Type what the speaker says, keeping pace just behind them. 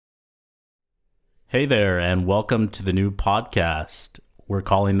Hey there, and welcome to the new podcast. We're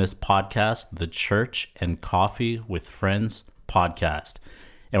calling this podcast the Church and Coffee with Friends podcast.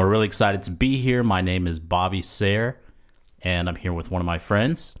 And we're really excited to be here. My name is Bobby Sayre, and I'm here with one of my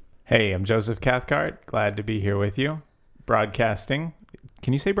friends. Hey, I'm Joseph Cathcart. Glad to be here with you. Broadcasting.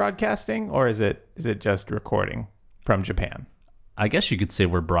 Can you say broadcasting, or is it just recording from Japan? I guess you could say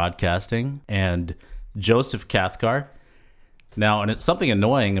we're broadcasting. And Joseph Cathcart. Now, and it's something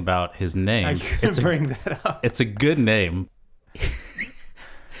annoying about his name. I couldn't bring that up. It's a good name.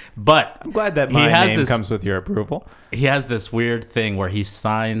 But I'm glad that my name comes with your approval. He has this weird thing where he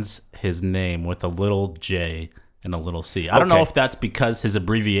signs his name with a little J and a little C. I don't know if that's because his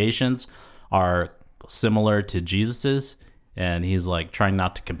abbreviations are similar to Jesus's, and he's like trying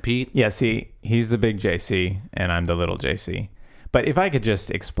not to compete. Yeah, see, he's the big JC, and I'm the little JC. But if I could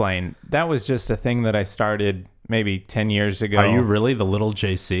just explain, that was just a thing that I started maybe 10 years ago. Are you really the little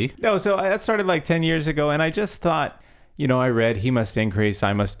JC? No, so that started like 10 years ago, and I just thought, I read he must increase,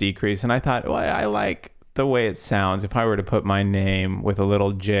 I must decrease, and I thought, well, I like the way it sounds. If I were to put my name with a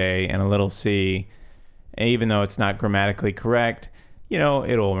little J and a little C, even though it's not grammatically correct,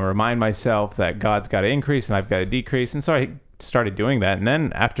 it'll remind myself that God's got to increase and I've got to decrease. And so I started doing that. And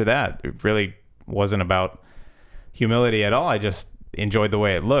then after that, it really wasn't about humility at all. I just enjoyed the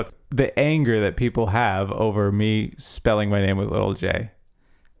way it looked. The anger that people have over me spelling my name with a little J.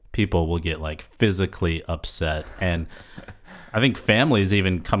 People will get like physically upset. And I think families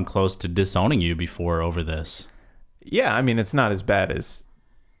even come close to disowning you before over this. Yeah, I mean, it's not as bad as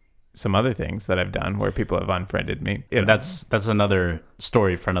some other things that I've done where people have unfriended me. That's another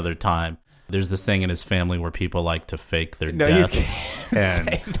story for another time. There's this thing in his family where people like to fake their death. You can't and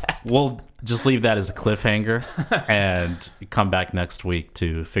say that. We'll just leave that as a cliffhanger and come back next week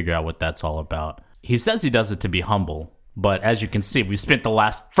to figure out what that's all about. He says he does it to be humble, but as you can see, we spent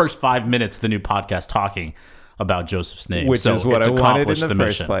the first 5 minutes of the new podcast talking about Joseph's name. Which is what I wanted in the first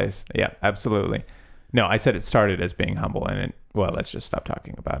mission. place. Yeah, absolutely. No, I said it started as being humble, and let's just stop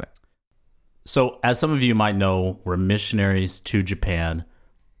talking about it. So, as some of you might know, we're missionaries to Japan,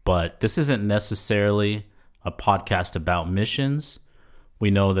 but this isn't necessarily a podcast about missions.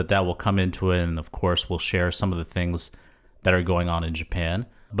 We know that will come into it, and of course, we'll share some of the things that are going on in Japan.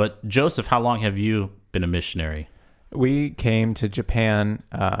 But Joseph, how long have you been a missionary? We came to Japan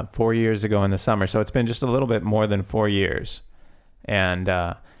 4 years ago in the summer, so it's been just a little bit more than 4 years. And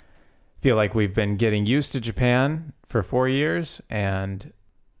feel like we've been getting used to Japan for 4 years, and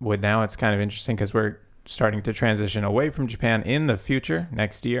now it's kind of interesting because we're starting to transition away from Japan in the future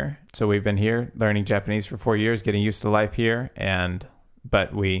next year. So we've been here learning Japanese for 4 years, getting used to life here,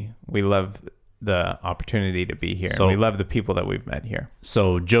 but we love the opportunity to be here. And we love the people that we've met here.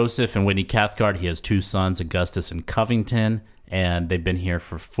 So Joseph and Whitney Cathcart, he has two sons, Augustus and Covington, and they've been here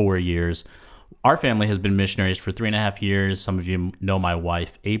for 4 years. Our family has been missionaries for 3.5 years. Some of you know my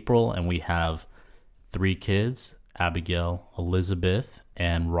wife, April, and we have 3 kids, Abigail, Elizabeth,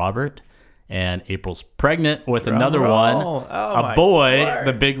 and Robert. And April's pregnant with another one, a boy, Lord.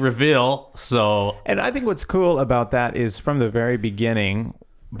 The big reveal. And I think what's cool about that is from the very beginning,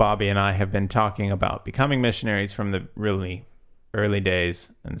 Bobby and I have been talking about becoming missionaries from the really early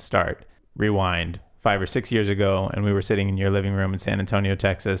days and start. Rewind 5 or 6 years ago, and we were sitting in your living room in San Antonio,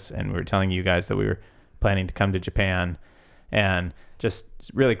 Texas, and we were telling you guys that we were planning to come to Japan. And just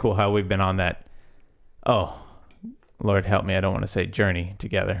really cool how we've been on that, Lord help me, I don't want to say journey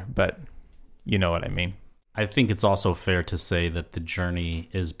together, but you know what I mean. I think it's also fair to say that the journey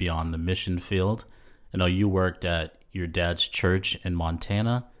is beyond the mission field. I know you worked at your dad's church in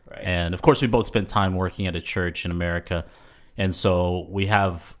Montana. Right. And of course, we both spent time working at a church in America. And so we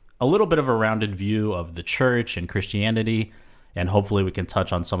have a little bit of a rounded view of the church and Christianity. And hopefully we can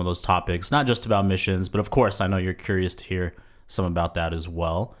touch on some of those topics, not just about missions, but of course, I know you're curious to hear some about that as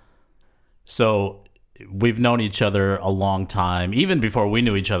well. So we've known each other a long time. Even before we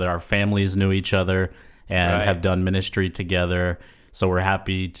knew each other, our families knew each other and have done ministry together. So we're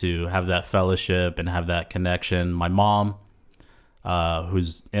happy to have that fellowship and have that connection. My mom,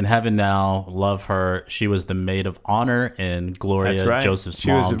 who's in heaven now, love her. She was the maid of honor in Gloria, Joseph's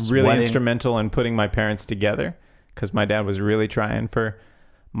mom's She was really wedding. instrumental in putting my parents together because my dad was really trying for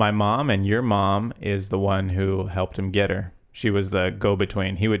my mom, and your mom is the one who helped him get her. She was the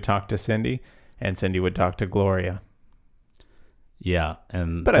go-between. He would talk to Cindy, and Cindy would talk to Gloria. Yeah.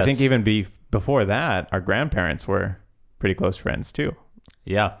 But I think even before that, our grandparents were pretty close friends too.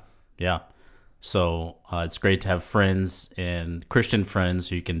 Yeah. So it's great to have friends and Christian friends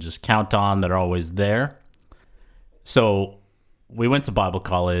who you can just count on that are always there. So we went to Bible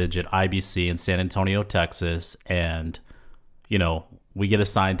college at IBC in San Antonio, Texas, and we get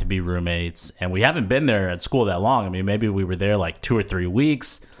assigned to be roommates, and we haven't been there at school that long. I mean, maybe we were there like 2 or 3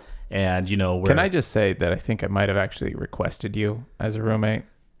 weeks, and Can I just say that I think I might have actually requested you as a roommate?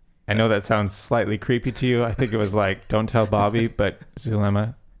 I know that sounds slightly creepy to you. I think it was like, don't tell Bobby, but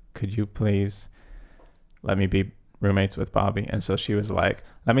Zulema, could you please let me be roommates with Bobby? And so she was like,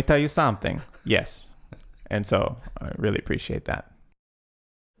 let me tell you something. Yes. And so I really appreciate that.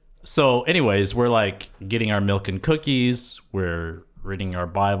 So anyways, we're like getting our milk and cookies. We're reading our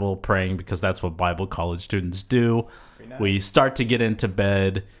Bible, praying, because that's what Bible college students do. We start to get into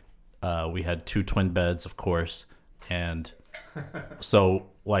bed. We had 2 twin beds, of course. And so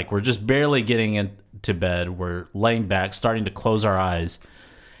like we're just barely getting into bed. We're laying back, starting to close our eyes.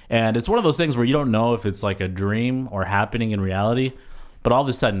 And it's one of those things where you don't know if it's like a dream or happening in reality. But all of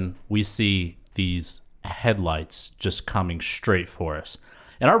a sudden, we see these headlights just coming straight for us.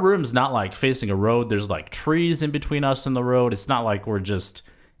 And our room's not like facing a road. There's like trees in between us and the road. It's not like we're just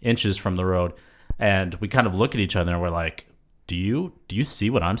inches from the road. And we kind of look at each other and we're like, do you see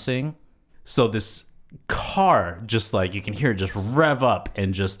what I'm seeing? So this car just like, you can hear it just rev up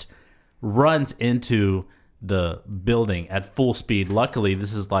and just runs into the building at full speed. Luckily,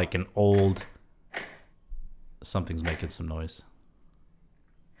 this is like an old... Something's making some noise.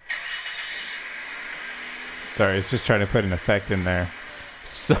 Sorry, it's just trying to put an effect in there.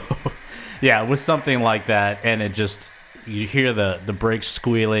 So, yeah, it was something like that, and it just... You hear the brakes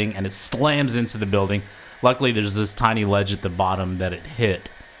squealing, and it slams into the building. Luckily, there's this tiny ledge at the bottom that it hit,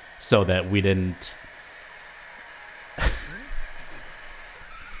 so that we didn't...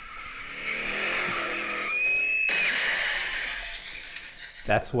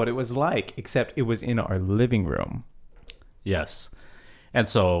 That's what it was like, except it was in our living room. Yes. And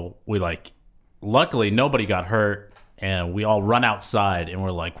so we like, luckily nobody got hurt, and we all run outside and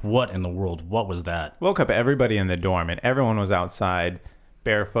we're like, what in the world? What was that? Woke up everybody in the dorm and everyone was outside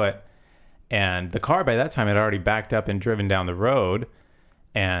barefoot. And the car by that time had already backed up and driven down the road.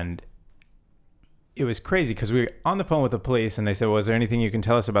 And it was crazy because we were on the phone with the police and they said, well, is there anything you can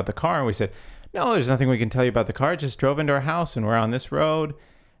tell us about the car? And we said, no, there's nothing we can tell you about the car. It just drove into our house and we're on this road.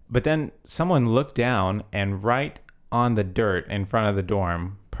 But then someone looked down and right on the dirt in front of the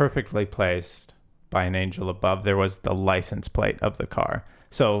dorm, perfectly placed by an angel above, there was the license plate of the car.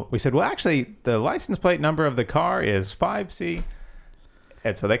 So we said, well, actually, the license plate number of the car is 5C.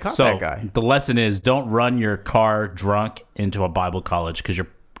 And so they caught that guy. The lesson is don't run your car drunk into a Bible college because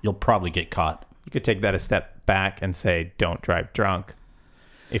you'll probably get caught. You could take that a step back and say, don't drive drunk,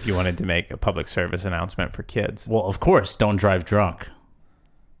 if you wanted to make a public service announcement for kids. Well, of course, don't drive drunk.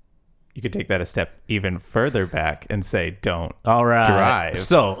 You could take that a step even further back and say, don't All right. drive.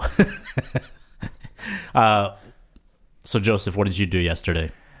 So, so Joseph, what did you do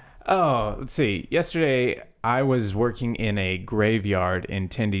yesterday? Oh, let's see. Yesterday, I was working in a graveyard in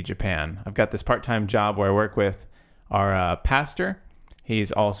Tendi, Japan. I've got this part-time job where I work with our pastor.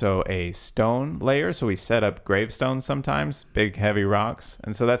 He's also a stone layer, so we set up gravestones sometimes, big, heavy rocks.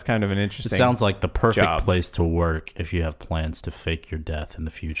 And so that's kind of an interesting It sounds like the perfect job. place to work if you have plans to fake your death in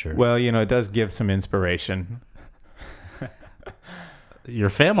the future. Well, you know, it does give some inspiration. Your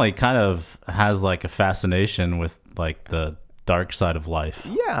family kind of has like a fascination with like the dark side of life.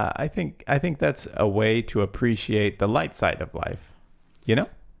 Yeah, I think that's a way to appreciate the light side of life. You know?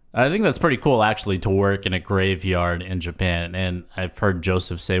 I think that's pretty cool, actually, to work in a graveyard in Japan. And I've heard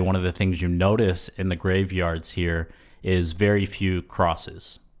Joseph say one of the things you notice in the graveyards here is very few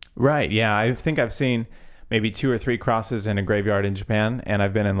crosses. Right, yeah. I think I've seen maybe 2 or 3 crosses in a graveyard in Japan, and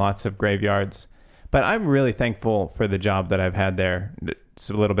I've been in lots of graveyards. But I'm really thankful for the job that I've had there. It's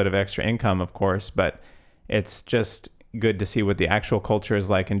a little bit of extra income, of course, but it's just good to see what the actual culture is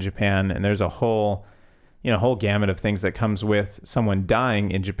like in Japan. And there's a whole gamut of things that comes with someone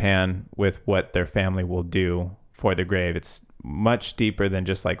dying in Japan with what their family will do for the grave. It's much deeper than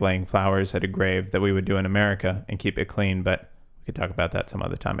just like laying flowers at a grave that we would do in America and keep it clean. But we could talk about that some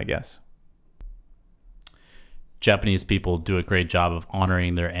other time, I guess. Japanese people do a great job of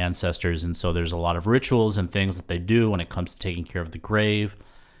honoring their ancestors, and so there's a lot of rituals and things that they do when it comes to taking care of the grave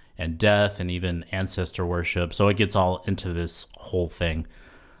and death and even ancestor worship. So it gets all into this whole thing.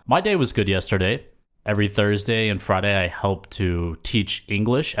 My day was good yesterday. Every Thursday and Friday, I help to teach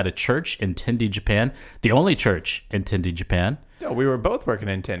English at a church in Tendi, Japan, the only church in Tendi, Japan. No, we were both working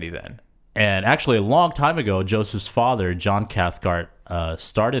in Tendi then. And actually, a long time ago, Joseph's father, John Cathcart,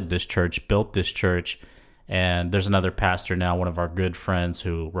 started this church, built this church. And there's another pastor now, one of our good friends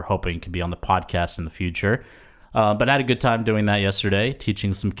who we're hoping can be on the podcast in the future. But I had a good time doing that yesterday,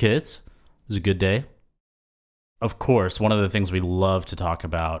 teaching some kids. It was a good day. Of course, one of the things we love to talk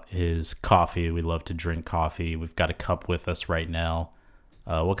about is coffee. We love to drink coffee. We've got a cup with us right now.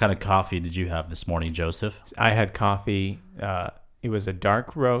 What kind of coffee did you have this morning, Joseph? I had coffee. It was a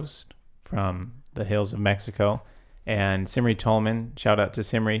dark roast from the hills of Mexico. And Simri Tolman, shout out to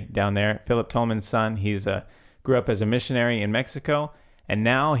Simri down there. Philip Tolman's son. He's grew up as a missionary in Mexico. And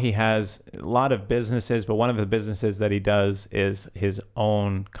now he has a lot of businesses, but one of the businesses that he does is his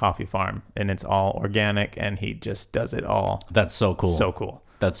own coffee farm. And it's all organic, and he just does it all. That's so cool. So cool.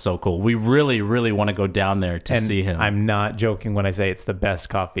 That's so cool. We really, really want to go down there to see him. I'm not joking when I say it's the best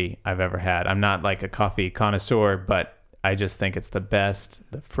coffee I've ever had. I'm not like a coffee connoisseur, but I just think it's the best,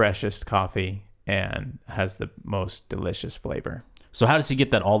 the freshest coffee, and has the most delicious flavor. So how does he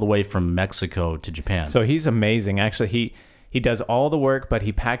get that all the way from Mexico to Japan? So he's amazing. Actually, he does all the work, but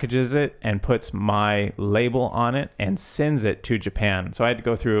he packages it and puts my label on it and sends it to Japan. So I had to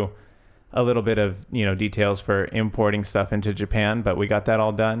go through a little bit of, details for importing stuff into Japan, but we got that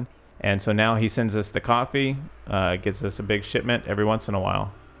all done. And so now he sends us the coffee, gets us a big shipment every once in a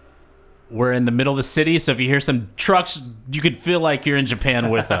while. We're in the middle of the city, so if you hear some trucks, you could feel like you're in Japan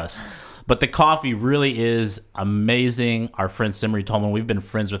with us. But the coffee really is amazing. Our friend Simri Tolman, we've been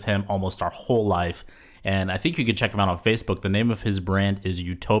friends with him almost our whole life. And I think you could check him out on Facebook. The name of his brand is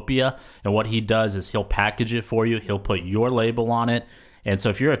Utopia. And what he does is he'll package it for you. He'll put your label on it. And so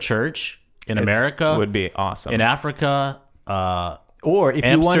if you're a church in America, would be awesome. In Africa, or if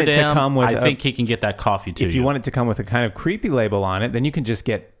Amsterdam, you want it to come with I think he can get that coffee to you. If you want it to come with a kind of creepy label on it, then you can just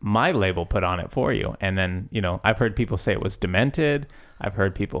get my label put on it for you. And then, I've heard people say it was demented. I've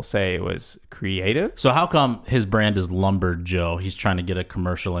heard people say it was creative. So how come his brand is Lumber Joe? He's trying to get a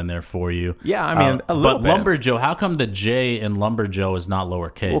commercial in there for you. Yeah, I mean, a little but bit. Lumber Joe, how come the J in Lumber Joe is not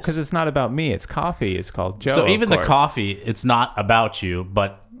lowercase? Well, because it's not about me. It's coffee. It's called Joe. So even the coffee, it's not about you,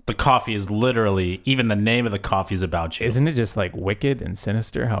 but the coffee is literally, even the name of the coffee is about you. Isn't it just like wicked and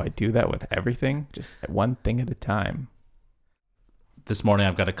sinister how I do that with everything? Just one thing at a time. This morning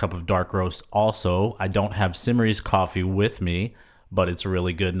I've got a cup of dark roast also. I don't have Simri's coffee with me, but it's a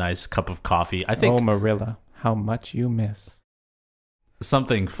really good, nice cup of coffee. I think. Oh, Marilla, how much you miss.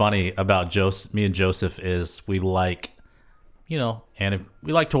 Something funny about me and Joseph is we like, we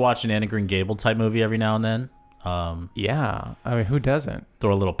like to watch an Anne of Green Gable type movie every now and then. Yeah, I mean, who doesn't?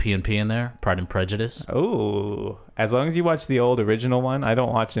 Throw a little P&P in there, Pride and Prejudice. Oh, as long as you watch the old original one, I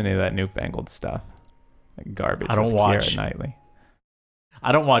don't watch any of that newfangled stuff. Like garbage. I don't watch Keira Knightley.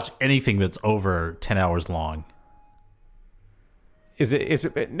 I don't watch anything that's over 10 hours long. Is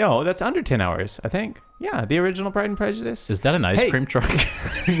it? No, that's under 10 hours, I think. Yeah, the original Pride and Prejudice. Is that an ice cream truck?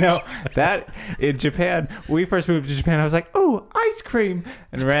 No, that in Japan, we first moved to Japan, I was like, oh, ice cream,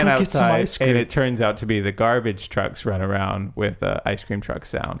 and ran outside, and it turns out to be the garbage trucks run around with ice cream truck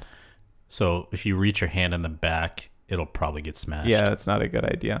sound. So if you reach your hand in the back, it'll probably get smashed. Yeah, that's not a good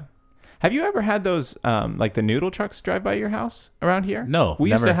idea. Have you ever had those, like the noodle trucks drive by your house around here? No,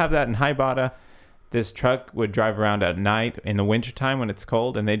 we used never. to have that in Haibata. This truck would drive around at night in the wintertime when it's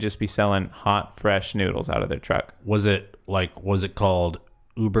cold, and they'd just be selling hot, fresh noodles out of their truck. Was it called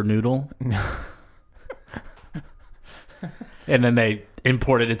Uber Noodle? And then they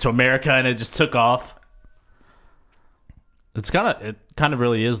imported it to America, and it just took off. It kind of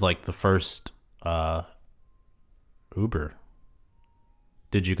really is like the first Uber.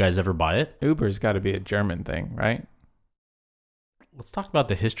 Did you guys ever buy it? Uber's got to be a German thing, right? Let's talk about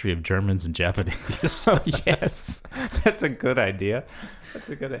the history of Germans and Japanese. Oh, yes. That's a good idea.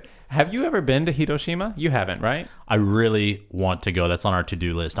 Have you ever been to Hiroshima? You haven't, right? I really want to go. That's on our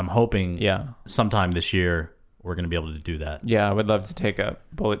to-do list. I'm hoping sometime this year we're going to be able to do that. Yeah, I would love to take a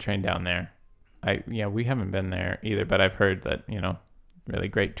bullet train down there. We haven't been there either, but I've heard that, really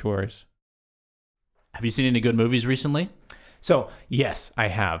great tours. Have you seen any good movies recently? So, yes, I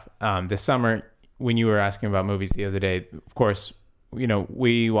have. This summer, when you were asking about movies the other day, of course,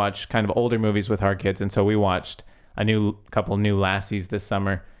 we watch kind of older movies with our kids, and so we watched a couple new Lassies this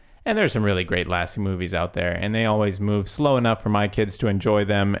summer, and there's some really great Lassie movies out there, and they always move slow enough for my kids to enjoy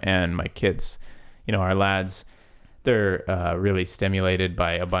them, and my kids, our lads, they're really stimulated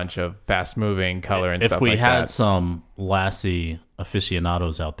by a bunch of fast-moving color and stuff like that. If we had some Lassie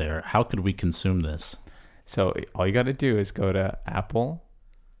aficionados out there, how could we consume this? So all you got to do is go to Apple,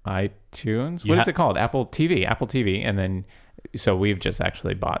 iTunes. What is it called? Apple TV, and then... So we've just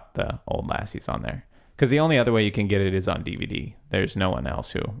actually bought the old Lassies on there. Because the only other way you can get it is on DVD. There's no one else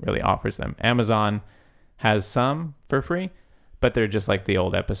who really offers them. Amazon has some for free, but they're just like the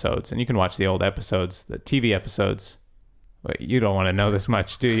old episodes. And you can watch the old episodes, the TV episodes. But you don't want to know this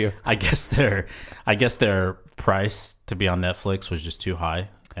much, do you? I guess their price to be on Netflix was just too high.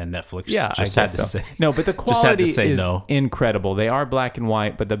 And Netflix just had to say no, but the quality is incredible. They are black and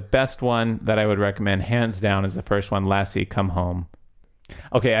white, but the best one that I would recommend, hands down, is the first one, Lassie Come Home.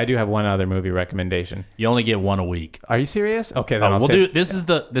 Okay, I do have one other movie recommendation. You only get one a week. Are you serious? Okay, then I'll We'll say do. This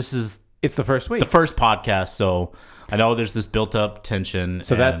is it's the first week. the first podcast, so I know there's this built up tension.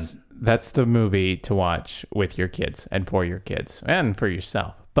 So and that's the movie to watch with your kids and for your kids and for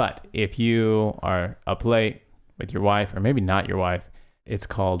yourself. But if you are up late with your wife, or maybe not your wife, it's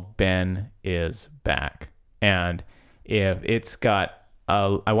called Ben is Back. And if it's got,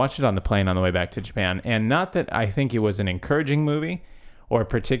 I watched it on the plane on the way back to Japan, and not that I think it was an encouraging movie or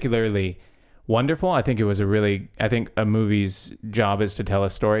particularly wonderful. I think a movie's job is to tell a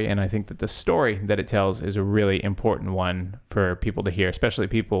story, and I think that the story that it tells is a really important one for people to hear,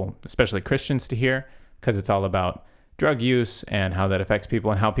 especially Christians to hear, because it's all about drug use and how that affects people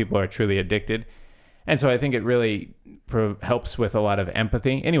and how people are truly addicted. And so I think it really helps with a lot of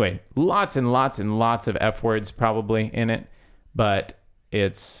empathy. Anyway, lots and lots and lots of F words probably in it, but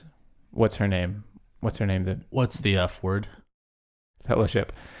it's, what's her name? What's the F word?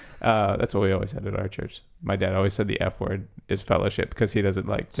 Fellowship. That's what we always said at our church. My dad always said the F word is fellowship because he doesn't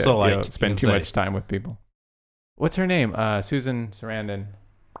like to spend too much time with people. What's her name? Susan Sarandon.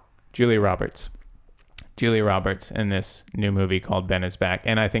 Julia Roberts. Julia Roberts in this new movie called Ben is Back.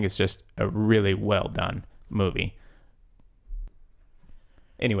 And I think it's just a really well done movie.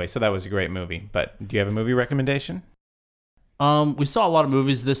 Anyway, so that was a great movie. But do you have a movie recommendation? We saw a lot of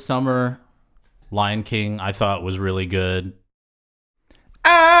movies this summer. Lion King, I thought, was really good.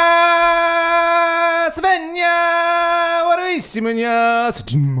 Why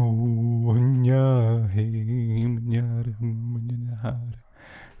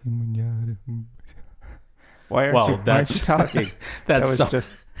aren't you talking? That's something.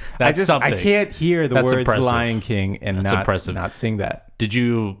 I can't hear the words impressive. Lion King and not sing that. Did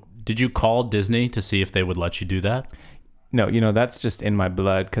you call Disney to see if they would let you do that? No, that's just in my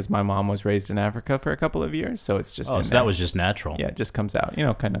blood because my mom was raised in Africa for a couple of years, so it's just. Oh, so that was just natural. Yeah, it just comes out,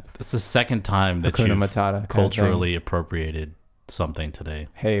 kind of. That's the second time that Hakuna you've Matata culturally appropriated something today.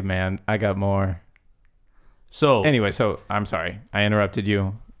 Hey, man, I got more. So anyway, I'm sorry I interrupted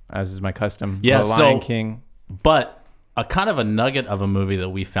you, as is my custom. Yeah, The Lion King. But a kind of a nugget of a movie that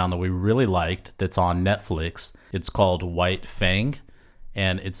we found that we really liked that's on Netflix. It's called White Fang,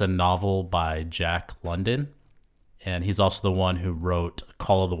 and it's a novel by Jack London. And he's also the one who wrote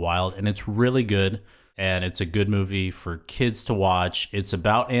Call of the Wild, and it's really good. And it's a good movie for kids to watch. It's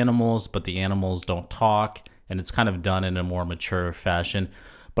about animals, but the animals don't talk, and it's kind of done in a more mature fashion.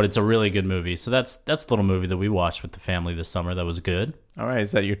 But it's a really good movie. So that's the little movie that we watched with the family this summer. That was good. All right.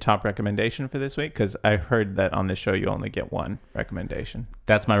 Is that your top recommendation for this week? Because I heard that on this show you only get one recommendation.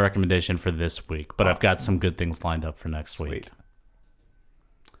 That's my recommendation for this week. But awesome. I've got some good things lined up for next week.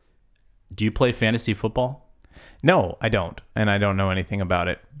 Do you play fantasy football? No, I don't. And I don't know anything about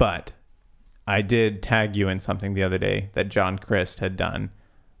it. But I did tag you in something the other day that John Christ had done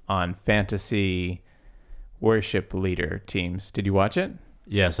on fantasy worship leader teams. Did you watch it?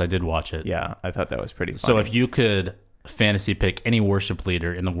 Yes, I did watch it. Yeah, I thought that was pretty funny. So if you could fantasy pick any worship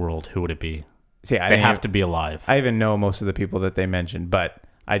leader in the world, who would it be? See, they have to be alive. I even know most of the people that they mentioned, but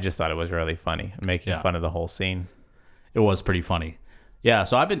I just thought it was really funny, making fun of the whole scene. It was pretty funny. Yeah,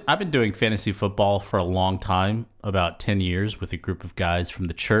 so I've been doing fantasy football for a long time, about 10 years, with a group of guys from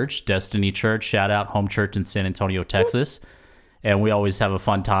the church, Destiny Church, shout out, home church in San Antonio, Texas. And we always have a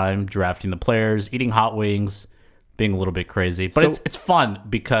fun time drafting the players, eating hot wings, being a little bit crazy. But it's fun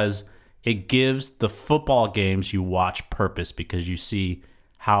because it gives the football games you watch purpose, because you see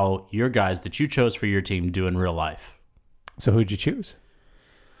how your guys that you chose for your team do in real life. So who'd you choose?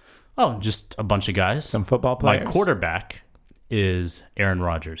 Oh, just a bunch of guys. Some football players. My quarterback is Aaron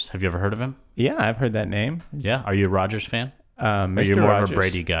Rodgers. Have you ever heard of him? Yeah, I've heard that name. Yeah. Are you a Rodgers fan? Mr. Are you more Rogers. of a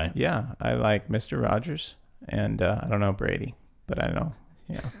Brady guy? Yeah, I like Mr. Rogers, and I don't know Brady, but I know.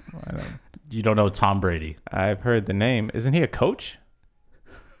 Yeah, You don't know Tom Brady? I've heard the name. Isn't he a coach?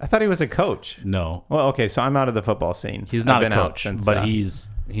 I thought he was a coach. No. Well, okay, so I'm out of the football scene. He's not a coach, but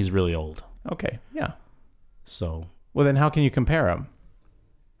he's really old. Okay, yeah. So. Well, then how can you compare them?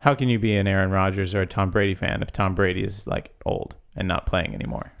 How can you be an Aaron Rodgers or a Tom Brady fan if Tom Brady is like old and not playing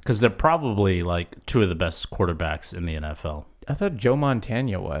anymore? Because they're probably like two of the best quarterbacks in the NFL. I thought Joe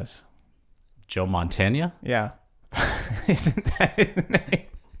Montana was. Joe Montana? Yeah. Isn't that his name?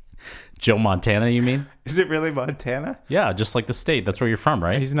 Joe Montana, you mean? Is it really Montana? Yeah, just like the state. That's where you're from,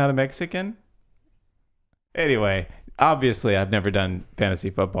 right? He's not a Mexican? Anyway, obviously I've never done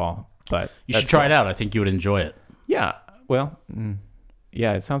fantasy football, but... You should try it out. I think you would enjoy it. Yeah, well,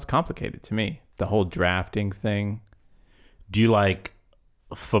 yeah, it sounds complicated to me. The whole drafting thing. Do you like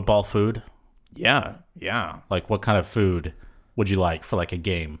football food? Yeah. Like what kind of food would you like for like a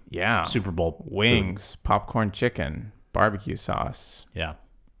game? Yeah. Super Bowl wings, popcorn chicken, barbecue sauce, Yeah.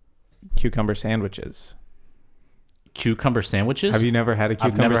 cucumber sandwiches. Cucumber sandwiches? Have you never had a I've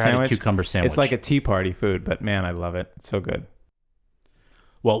cucumber never sandwich? had a cucumber sandwich. It's like a tea party food, but man, I love it. It's so good.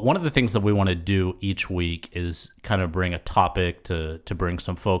 Well, one of the things that we want to do each week is kind of bring a topic to bring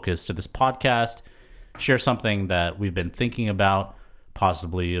some focus to this podcast, share something that we've been thinking about,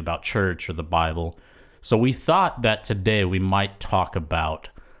 possibly about church or the Bible. So we thought that today we might talk about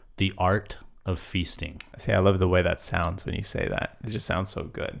the art of feasting. See, I love the way that sounds when you say that. It just sounds so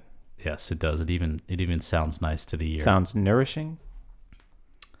good. Yes, it does. It even sounds nice to the ear. Sounds nourishing.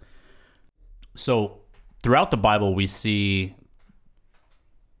 So throughout the Bible, we see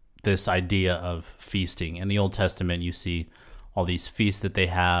this idea of feasting. In the Old Testament, you see all these feasts that they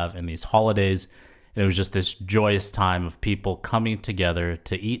have and these holidays. And it was just this joyous time of people coming together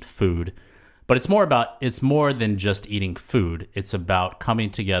to eat food. But it's more than just eating food. It's about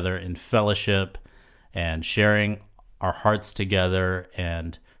coming together in fellowship and sharing our hearts together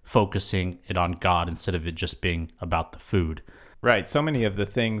and focusing it on God instead of it just being about the food. Right. So many of the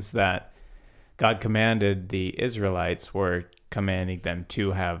things that God commanded the Israelites were commanding them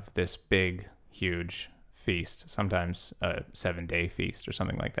to have this big, huge feast, sometimes a 7-day feast or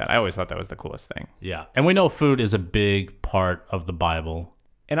something like that. I always thought that was the coolest thing. Yeah. And we know food is a big part of the Bible.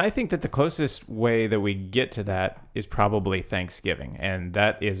 And I think that the closest way that we get to that is probably Thanksgiving. And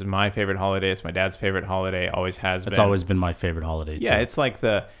that is my favorite holiday. It's my dad's favorite holiday. Always has been. It's always been my favorite holiday, too. Yeah, it's like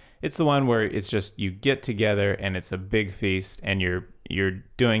it's the one where it's just you get together and it's a big feast and you're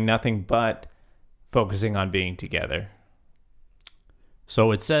doing nothing but focusing on being together.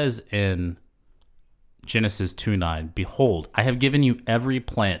 So it says in Genesis 2:9, "Behold, I have given you every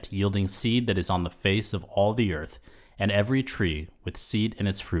plant yielding seed that is on the face of all the earth, and every tree with seed in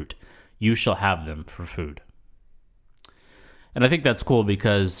its fruit. You shall have them for food." And I think that's cool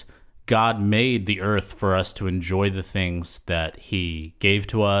because God made the earth for us to enjoy the things that he gave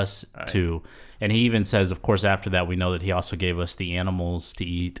to us to. And he even says, of course, after that, we know that he also gave us the animals to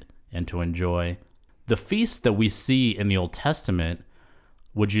eat and to enjoy. The feasts that we see in the Old Testament,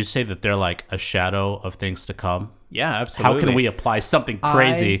 would you say that they're like a shadow of things to come? Yeah, absolutely. How can we apply something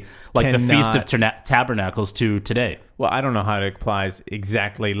crazy like the Feast of Tabernacles to today? Well, I don't know how it applies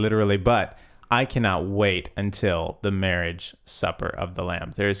exactly, literally, but I cannot wait until the marriage supper of the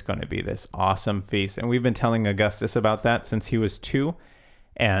Lamb. There's going to be this awesome feast. And we've been telling Augustus about that since he was 2.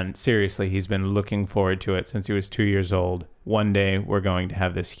 And seriously, he's been looking forward to it since he was 2 years old. One day, we're going to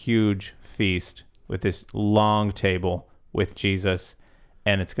have this huge feast with this long table with Jesus.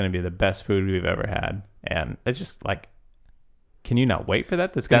 And it's going to be the best food we've ever had. And it's just like, can you not wait for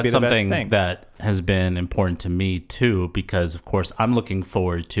that? That's going to be the best thing. That's something that has been important to me too, because of course I'm looking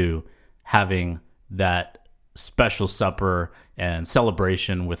forward to having that special supper and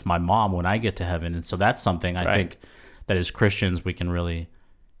celebration with my mom when I get to heaven. And so that's something I think that as Christians we can really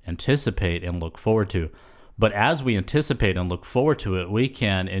anticipate and look forward to. But as we anticipate and look forward to it, we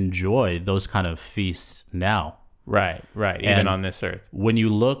can enjoy those kind of feasts now. Right. Even on this earth. When you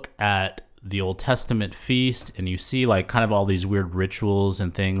look at the Old Testament feast and you see like kind of all these weird rituals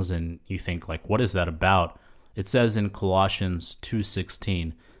and things and you think like, what is that about? It says in Colossians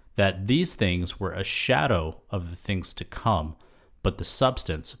 2:16 that these things were a shadow of the things to come, but the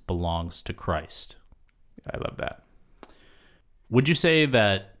substance belongs to Christ. I love that. Would you say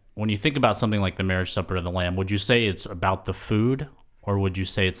that when you think about something like the marriage supper of the Lamb, would you say it's about the food or would you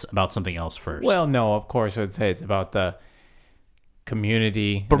say it's about something else first? Well, no, of course I would say it's about the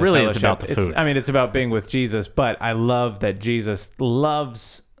community. But really it's about the food. It's about being with Jesus, but I love that Jesus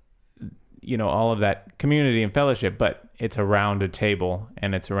loves, all of that community and fellowship, but it's around a table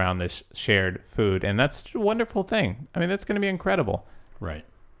and it's around this shared food. And that's a wonderful thing. I mean, that's going to be incredible. Right.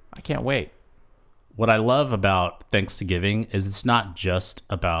 I can't wait. What I love about Thanksgiving is it's not just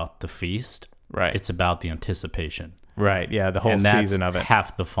about the feast. Right. It's about the anticipation. Right. Yeah. The whole season of it. And that's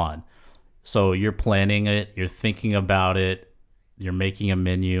half the fun. So you're planning it. You're thinking about it. You're making a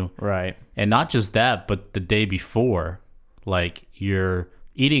menu. Right. And not just that, but the day before, like you're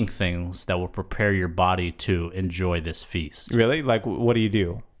eating things that will prepare your body to enjoy this feast. Really? Like, what do you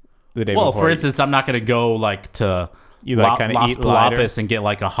do the day before? Well, for instance, I'm not going to go like to like kind of Las eat lighter? Palapas and get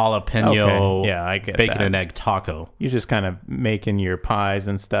like a jalapeno I get bacon that. and egg taco. You're just kind of making your pies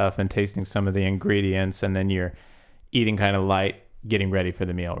and stuff and tasting some of the ingredients, and then you're eating kind of light, getting ready for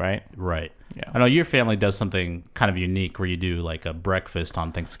the meal, right? Right. Yeah. I know your family does something kind of unique where you do like a breakfast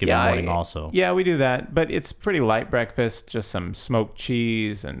on Thanksgiving morning also. Yeah, we do that, but it's pretty light breakfast, just some smoked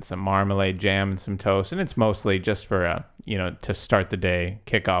cheese and some marmalade, jam, and some toast, and it's mostly just for to start the day,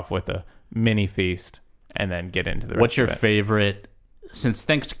 kick off with a mini feast, and then get into the rest What's your of it. favorite since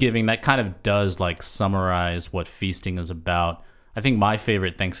Thanksgiving, that kind of does like summarize what feasting is about. I think my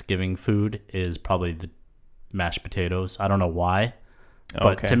favorite Thanksgiving food is probably the mashed potatoes. I don't know why,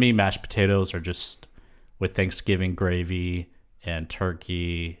 but Okay. to me, mashed potatoes are just with Thanksgiving gravy and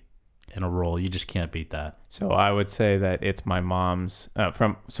turkey and a roll. You just can't beat that. So I would say that it's my mom's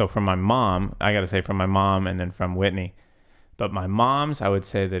from my mom, I got to say from my mom and then from Whitney. But my mom's, I would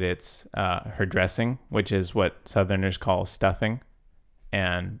say that it's her dressing, which is what Southerners call stuffing,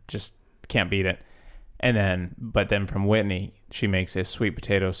 and just can't beat it. But then from Whitney, she makes a sweet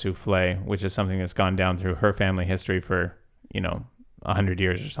potato souffle, which is something that's gone down through her family history for, 100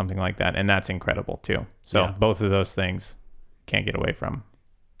 years or something like that. And that's incredible too. So Yeah. both of those things can't get away from.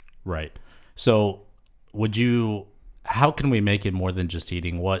 Right. So, how can we make it more than just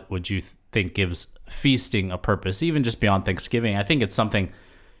eating? What would you think gives feasting a purpose, even just beyond Thanksgiving? I think it's something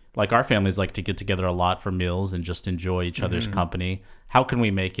like our families like to get together a lot for meals and just enjoy each other's company. How can we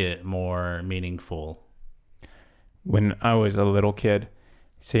make it more meaningful? When I was a little kid,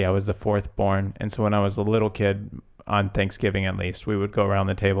 see, I was the fourth born. And so when I was a little kid, on Thanksgiving at least, we would go around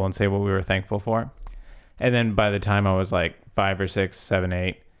the table and say what we were thankful for. And then by the time I was like 5 or 6, 7,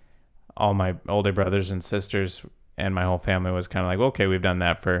 8, all my older brothers and sisters and my whole family was kind of like, okay, we've done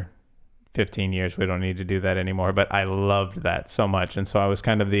that for 15 years. We don't need to do that anymore. But I loved that so much. And so I was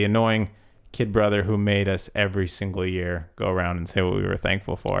kind of the annoying kid brother who made us every single year go around and say what we were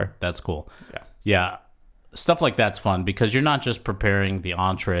thankful for. That's cool. Yeah. Yeah. Stuff like that's fun because you're not just preparing the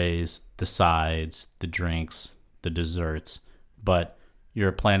entrees, the sides, the drinks, the desserts, but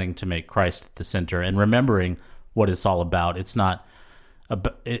you're planning to make Christ at the center and remembering what it's all about. It's not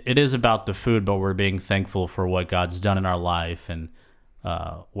it is about the food, but we're being thankful for what God's done in our life and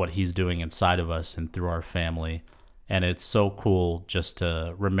what he's doing inside of us and through our family. And it's so cool just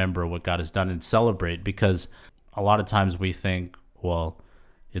to remember what God has done and celebrate, because a lot of times we think, well,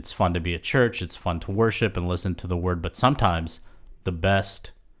 it's fun to be at church, it's fun to worship and listen to the word, but sometimes the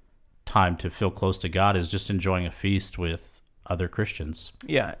best time to feel close to God is just enjoying a feast with other Christians.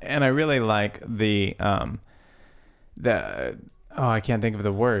 Yeah, and I really like I can't think of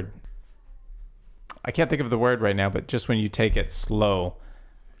the word. I can't think of the word right now, but just when you take it slow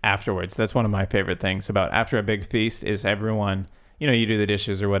afterwards, that's one of my favorite things about after a big feast is everyone, you do the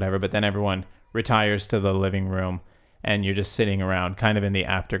dishes or whatever, but then everyone retires to the living room and you're just sitting around kind of in the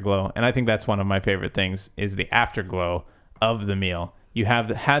afterglow. And I think that's one of my favorite things is the afterglow of the meal. You have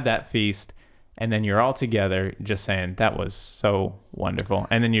had that feast and then you're all together just saying that was so wonderful.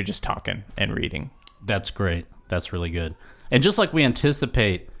 And then you're just talking and reading. That's great. That's really good. And just like we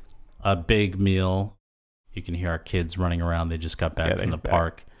anticipate a big meal, you can hear our kids running around. They just got back from the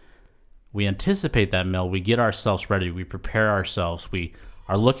park. We anticipate that meal. We get ourselves ready. We prepare ourselves. We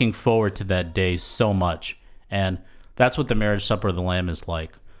are looking forward to that day so much. And that's what the marriage supper of the Lamb is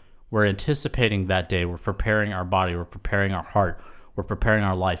like. We're anticipating that day. We're preparing our body. We're preparing our heart. We're preparing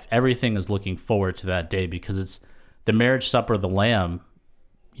our life. Everything is looking forward to that day because it's the marriage supper of the Lamb.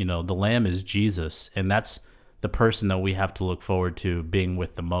 The Lamb is Jesus, and that's the person that we have to look forward to being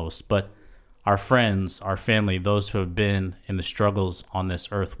with the most. But our friends, our family, those who have been in the struggles on this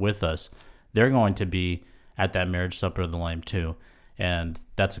earth with us, they're going to be at that marriage supper of the Lamb too. And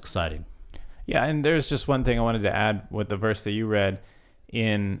that's exciting. Yeah, and there's just one thing I wanted to add with the verse that you read.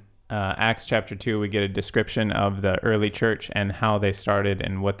 In Acts chapter 2, we get a description of the early church and how they started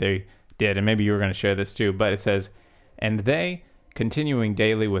and what they did. And maybe you were going to share this too, but it says, "And they, continuing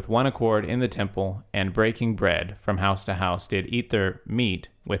daily with one accord in the temple and breaking bread from house to house, did eat their meat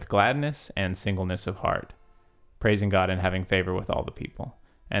with gladness and singleness of heart, praising God and having favor with all the people.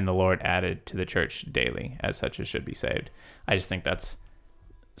 And the Lord added to the church daily as such as should be saved." I just think that's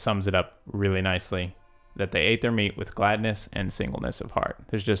sums it up really nicely, that they ate their meat with gladness and singleness of heart.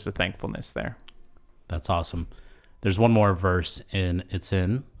 There's just a thankfulness there. That's awesome. There's one more verse it's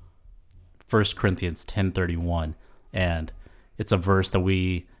in 1 Corinthians 10:31, and it's a verse that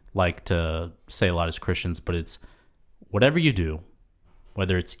we like to say a lot as Christians, but it's whatever you do,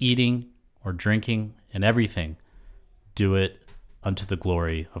 whether it's eating or drinking and everything, do it unto the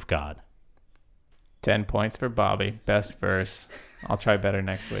glory of God. 10 points for Bobby. Best verse. I'll try better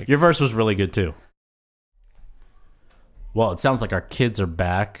next week. Your verse was really good too. Well, it sounds like our kids are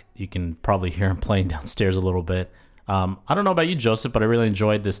back. You can probably hear them playing downstairs a little bit. I don't know about you, Joseph, but I really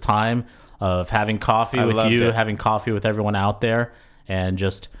enjoyed this time of having coffee with you, having coffee with everyone out there, and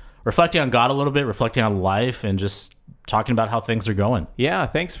just reflecting on God a little bit, reflecting on life, and just talking about how things are going. Yeah,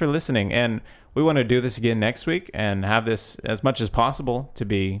 thanks for listening. And we want to do this again next week and have this as much as possible to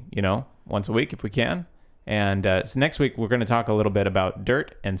be, once a week if we can. And so next week, we're going to talk a little bit about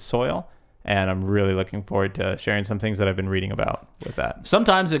dirt and soil. And I'm really looking forward to sharing some things that I've been reading about with that.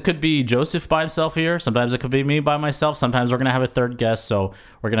 Sometimes it could be Joseph by himself here. Sometimes it could be me by myself. Sometimes we're going to have a third guest. So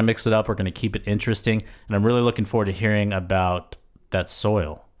we're going to mix it up. We're going to keep it interesting. And I'm really looking forward to hearing about that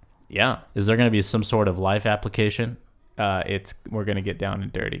soil. Yeah. Is there going to be some sort of life application? We're going to get down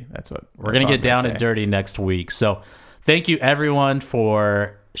and dirty. We're going to get down and dirty next week. So thank you everyone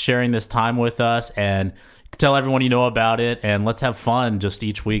for sharing this time with us, and tell everyone you know about it, and let's have fun just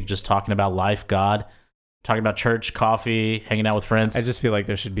each week, just talking about life, God, talking about church, coffee, hanging out with friends. I just feel like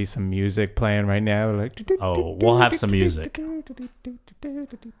there should be some music playing right now. Oh, we'll have some music.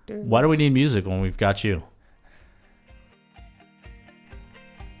 Why do we need music when we've got you?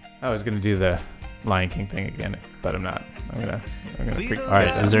 I was going to do the Lion King thing again, but I'm not. I'm gonna freak. All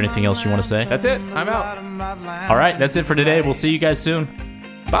right, is there anything else you want to say? That's it. I'm out. All right, that's it for today. We'll see you guys soon.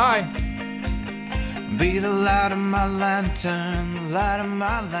 Bye. Be the light of my lantern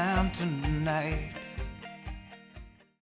tonight.